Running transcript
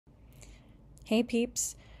Hey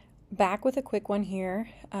peeps, back with a quick one here.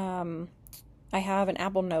 I have an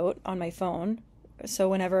Apple Note on my phone, so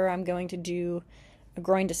whenever I'm going to do a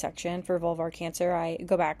groin dissection for vulvar cancer, I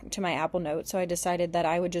go back to my Apple Note. So I decided that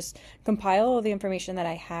I would just compile all the information that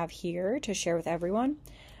I have here to share with everyone.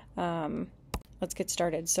 Let's get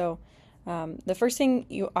started. So the first thing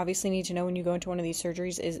you obviously need to know when you go into one of these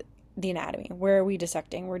surgeries is the anatomy. Where are we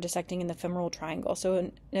dissecting? We're dissecting in the femoral triangle. So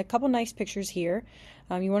in a couple nice pictures here,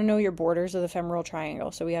 you want to know your borders of the femoral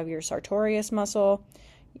triangle. So we have your sartorius muscle,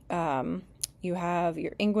 you have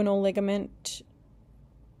your inguinal ligament,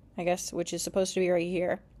 I guess, which is supposed to be right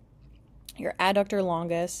here, your adductor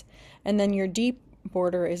longus, and then your deep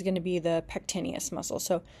border is going to be the pectineus muscle.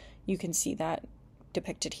 So you can see that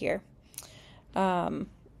depicted here. Obviously,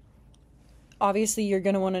 you're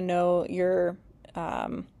going to want to know your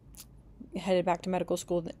headed back to medical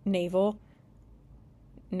school, navel,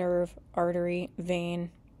 nerve, artery, vein,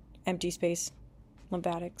 empty space,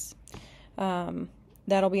 lymphatics.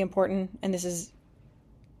 That'll be important, and this is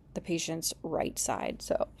the patient's right side,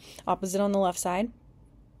 so opposite on the left side.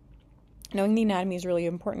 Knowing the anatomy is really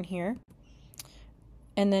important here.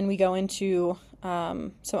 And then we go into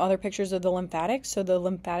some other pictures of the lymphatics. So the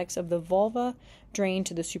lymphatics of the vulva drain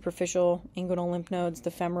to the superficial inguinal lymph nodes,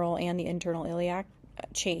 the femoral and the internal iliac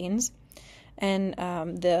chains. And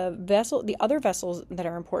the other vessels that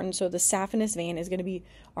are important, so the saphenous vein is going to be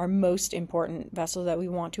our most important vessel that we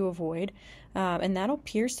want to avoid. And that'll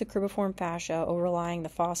pierce the cribriform fascia overlying the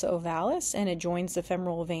fossa ovalis, and it joins the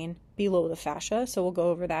femoral vein below the fascia. So we'll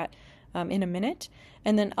go over that in a minute.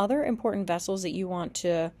 And then other important vessels that you want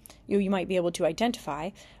to, you might be able to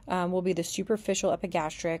identify will be the superficial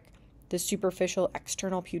epigastric, the superficial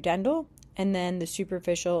external pudendal, and then the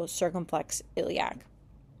superficial circumflex iliac.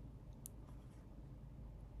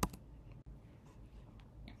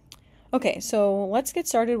 Okay, so let's get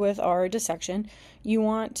started with our dissection. You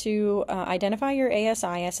want to identify your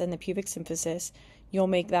ASIS and the pubic symphysis. You'll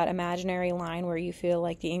make that imaginary line where you feel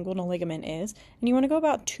like the inguinal ligament is, and you want to go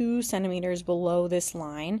about 2 centimeters below this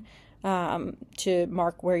line to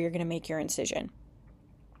mark where you're going to make your incision.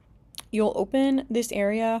 You'll open this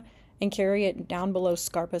area and carry it down below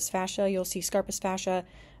scarpus fascia. You'll see scarpus fascia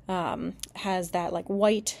has that like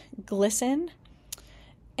white glisten,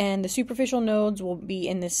 and the superficial nodes will be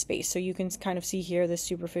in this space. So you can kind of see here the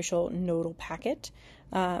superficial nodal packet,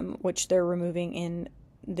 which they're removing in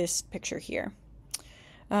this picture here.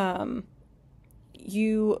 The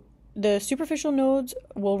superficial nodes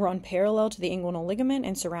will run parallel to the inguinal ligament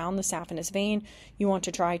and surround the saphenous vein. You want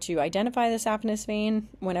to try to identify the saphenous vein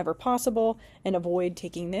whenever possible and avoid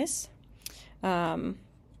taking this. And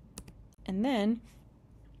then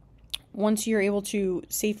once you're able to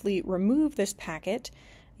safely remove this packet,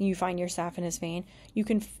 you find your saphenous vein, you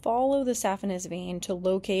can follow the saphenous vein to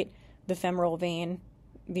locate the femoral vein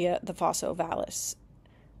via the fossa ovalis.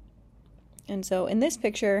 And so in this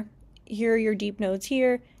picture, here are your deep nodes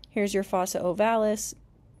here, here's your fossa ovalis.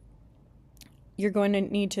 You're going to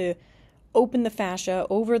need to open the fascia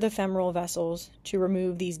over the femoral vessels to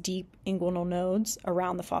remove these deep inguinal nodes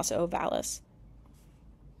around the fossa ovalis.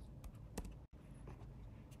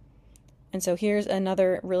 And so here's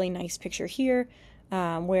another really nice picture here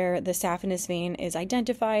where the saphenous vein is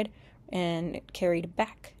identified and carried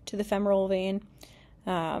back to the femoral vein.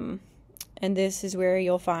 And this is where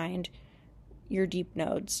you'll find your deep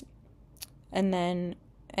nodes. And then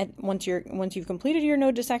once you've completed your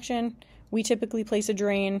node dissection, we typically place a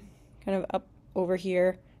drain kind of up over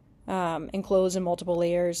here, enclosed in multiple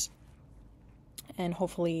layers, and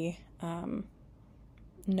hopefully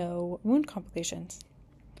no wound complications.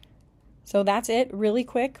 So that's it, really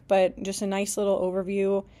quick, but just a nice little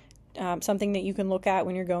overview, something that you can look at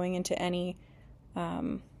when you're going into any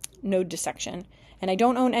node dissection. And I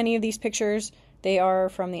don't own any of these pictures. They are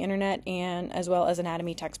from the internet and as well as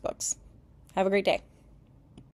anatomy textbooks. Have a great day.